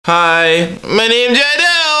Hi, my name's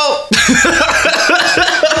Jiedel!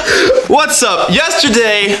 What's up?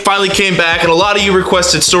 Yesterday, finally came back, and a lot of you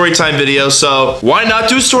requested Storytime video, so why not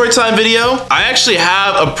do a Storytime video? I actually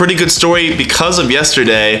have a pretty good story because of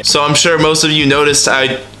yesterday, so I'm sure most of you noticed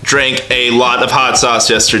I drank a lot of hot sauce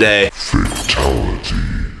yesterday. Fatality.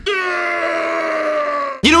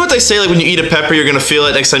 You know what they say, like when you eat a pepper, you're gonna feel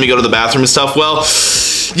it next time you go to the bathroom and stuff? Well,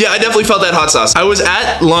 yeah, I definitely felt that hot sauce. I was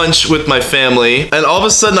at lunch with my family, and all of a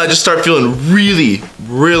sudden I just start feeling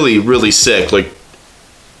really sick. Like,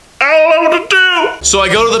 I don't know what to do. So I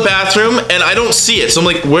go to the bathroom, and I don't see it. So I'm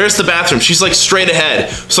like, where's the bathroom? She's like straight ahead.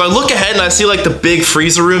 So I look ahead, and I see like the big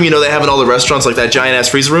freezer room. You know, they have in all the restaurants, like that giant ass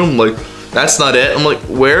freezer room. I'm like, that's not it. I'm like,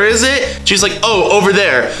 where is it? She's like, oh, over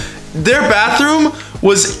there. Their bathroom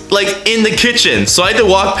was like in the kitchen, so I had to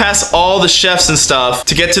walk past all the chefs and stuff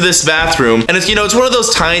to get to this bathroom. And it's, you know, it's one of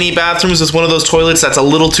those tiny bathrooms. It's one of those toilets that's a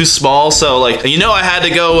little too small, so like, you know, I had to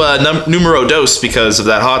go numero dos because of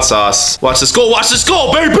that hot sauce. Watch this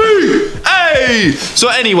goal, baby! Hey! So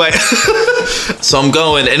anyway, so I'm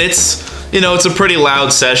going, and it's, you know, it's a pretty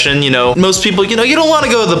loud session. You know, most people, you know, you don't want to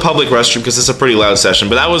go to the public restroom because it's a pretty loud session,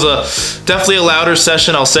 but that was definitely a louder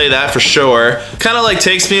session, I'll say that for sure. Kind of like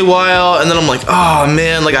takes me a while, and then I'm like, oh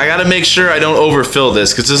man, like I gotta make sure I don't overfill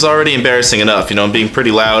this because this is already embarrassing enough. You know, I'm being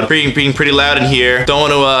pretty loud, being pretty loud in here. Don't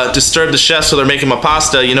want to disturb the chefs while they're making my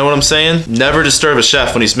pasta, you know what I'm saying? Never disturb a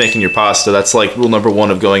chef when he's making your pasta. That's like rule number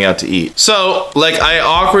 1 of going out to eat. So, like, I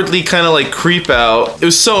awkwardly kind of like creep out. It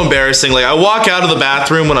was so embarrassing. Like, I walk out of the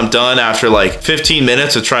bathroom when I'm done after like 15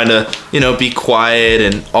 minutes of trying to, you know, be quiet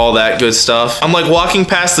and all that good stuff. I'm like walking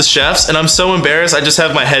past the chefs, and I'm so embarrassed. I just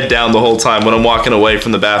have my head down the whole time when I'm walking away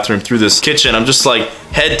from the bathroom through this kitchen. I'm just like,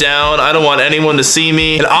 head down. I don't want anyone to see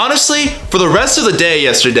me. And honestly, for the rest of the day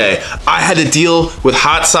yesterday, I had to deal with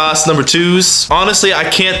hot sauce number 2s. Honestly, I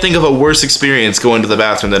can't think of a worse experience going to the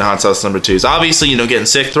bathroom than hot sauce number 2s. Obviously, you know, getting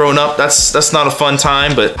sick, throwing up, that's not a fun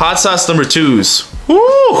time, but hot sauce number 2s. Woo!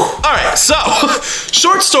 All right, so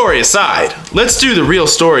short story aside, let's do the real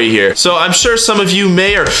story here. So I'm sure some of you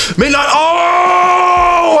may or may not,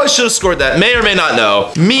 oh, I should have scored that. May or may not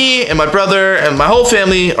know, me and my brother and my whole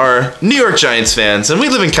family are New York Giants fans, and we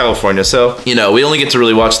live in California, so, you know, we only get to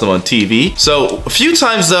really watch them on TV. So a few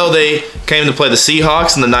times though, they came to play the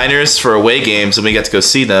Seahawks and the Niners for away games, and we get to go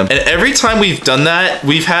see them. And every time we've done that,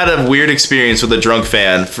 we've had a weird experience with a drunk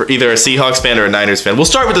fan, for either a Seahawks fan or a Niners fan. We'll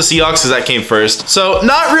start with the Seahawks because that came first. So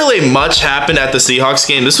not really much happened at the Seahawks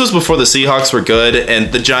game. This was before the Seahawks were good,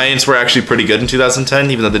 and the Giants were actually pretty good in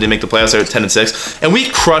 2010, even though they didn't make the playoffs. They were 10-6, and we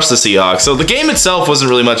crushed the Seahawks. So the game itself wasn't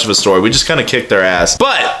really much of a story. We just kind of kicked their ass.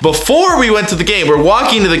 But before we went to the game, we're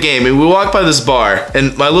walking to the game, and we walk by this bar,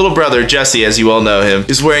 and my little brother, Jesse, as you all know him,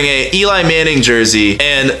 is wearing a Eli Manning jersey,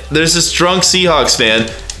 and there's this drunk Seahawks fan,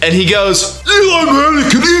 and he goes, Eli Manning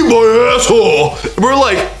can eat my asshole. And we're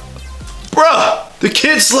like, bruh, the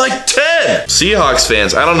kid's like 10. Seahawks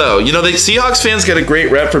fans, I don't know. You know, the Seahawks fans get a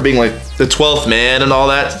great rep for being like the 12th man and all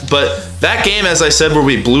that, but that game, as I said, where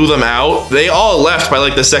we blew them out, they all left by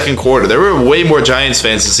like the second quarter. There were way more Giants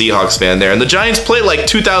fans than Seahawks fans there, and the Giants played like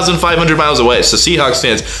 2,500 miles away, so Seahawks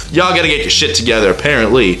fans, y'all gotta get your shit together,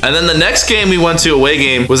 apparently. And then the next game we went to, away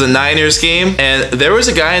game, was a Niners game, and there was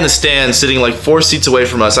a guy in the stand sitting like 4 seats away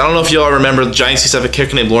from us. I don't know if y'all remember, the Giants used to have a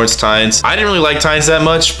kicker named Lawrence Tynes. I didn't really like Tynes that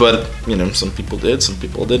much, but, you know, some people did, some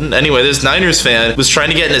people didn't. Anyway, this Niners fan was trying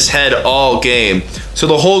to get in his head all game. So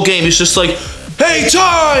the whole game, he's just like, hey,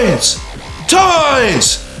 Tynes!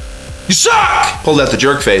 Tynes! You suck! Pulled out the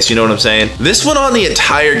jerk face, you know what I'm saying? This went on the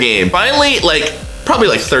entire game. Finally, like, probably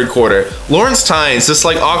like third quarter, Lawrence Tynes, this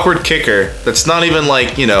like awkward kicker that's not even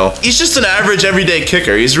like, you know, he's just an average everyday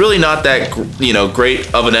kicker. He's really not that, you know,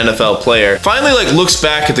 great of an NFL player. Finally, like, looks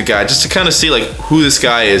back at the guy just to kind of see like who this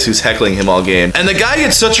guy is who's heckling him all game. And the guy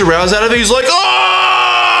gets such a rouse out of it, he's like, oh!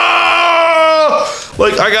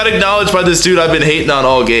 Like, I got acknowledged by this dude I've been hating on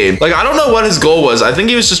all game. Like, I don't know what his goal was. I think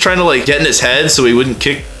he was just trying to like get in his head so he wouldn't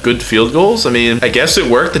kick good field goals. I mean, I guess it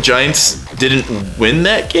worked. The Giants didn't win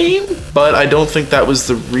that game, but I don't think that was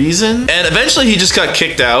the reason. And eventually he just got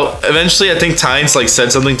kicked out. Eventually, I think Tynes like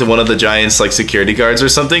said something to one of the Giants like security guards or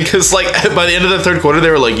something, because like by the end of the third quarter, they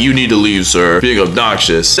were like, you need to leave, sir, being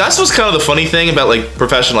obnoxious. That's what's kind of the funny thing about like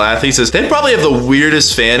professional athletes is they probably have the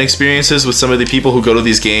weirdest fan experiences with some of the people who go to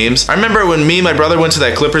these games. I remember when me and my brother went to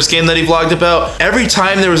that Clippers game that he vlogged about, every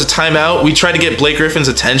time there was a timeout, we tried to get Blake Griffin's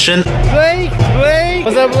attention. Blake,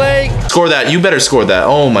 what's up, Blake? Score that. You better score that.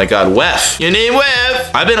 Oh my God, Wef. Your name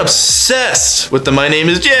Wef. I've been obsessed with the My Name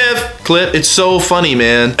is Jeff clip. It's so funny,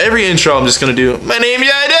 man. Every intro I'm just gonna do, my name is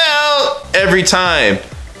Jiedel, every time.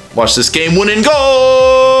 Watch this game winning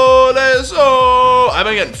goal. Let's go. I've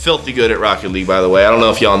been getting filthy good at Rocket League, by the way. I don't know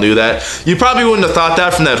if y'all knew that. You probably wouldn't have thought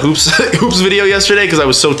that from that hoops video yesterday because I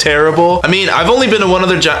was so terrible. I mean, I've only been to one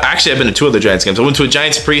other actually I've been to 2 other Giants games. I went to a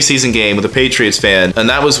Giants preseason game with a Patriots fan, and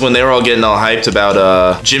that was when they were all getting all hyped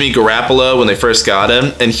about Jimmy Garoppolo when they first got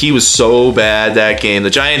him, and he was so bad that game. The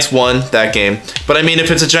Giants won that game, but I mean, if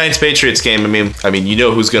it's a Giants Patriots game, I mean, you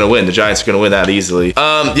know who's gonna win. The Giants are gonna win that easily.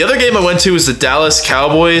 The other game I went to was the Dallas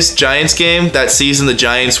Cowboys Giants game. That season, the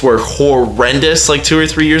Giants were horrendous like 2 or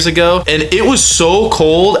 3 years ago, and it was so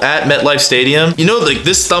cold at MetLife Stadium. You know, like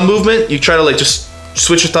this thumb movement, you try to like just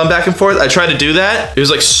switch your thumb back and forth. I tried to do that. It was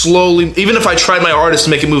like slowly, even if I tried my hardest to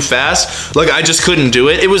make it move fast, like I just couldn't do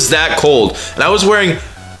it. It was that cold. And I was wearing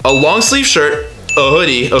a long sleeve shirt, a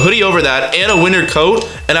hoodie over that, and a winter coat,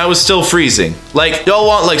 and I was still freezing. Like, y'all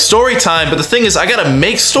want like story time, but the thing is, I gotta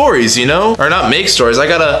make stories, you know? Or not make stories, I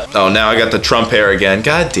gotta, oh, now I got the Trump hair again.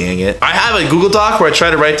 God dang it. I have a Google Doc where I try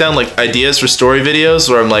to write down like ideas for story videos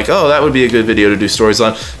where I'm like, oh, that would be a good video to do stories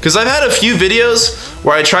on. Because I've had a few videos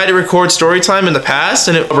where I tried to record story time in the past,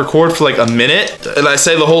 and it would record for like a minute, and I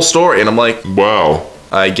say the whole story, and I'm like, wow.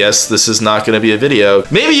 I guess this is not gonna be a video.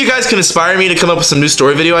 Maybe you guys can inspire me to come up with some new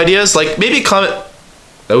story video ideas. Like maybe comment,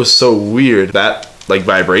 that was so weird, that like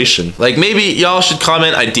vibration. Like maybe y'all should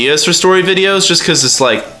comment ideas for story videos just cause it's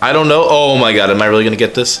like, I don't know. Oh my God, am I really gonna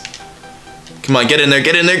get this? Come on, get in there,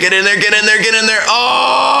 get in there, get in there, get in there, get in there.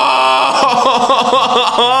 Oh,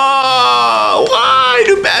 why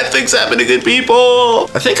do bad things happen to good people?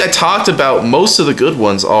 I think I talked about most of the good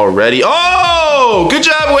ones already. Oh, good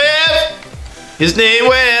job, Whip. His name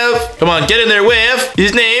Whiff. Come on, get in there, Whiff.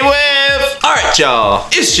 His name Whiff. All right, y'all.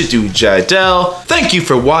 It's your dude, Jiedel. Thank you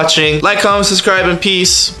for watching. Like, comment, subscribe, and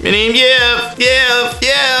peace. My name, Yiff.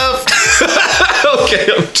 Okay,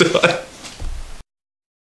 I'm done.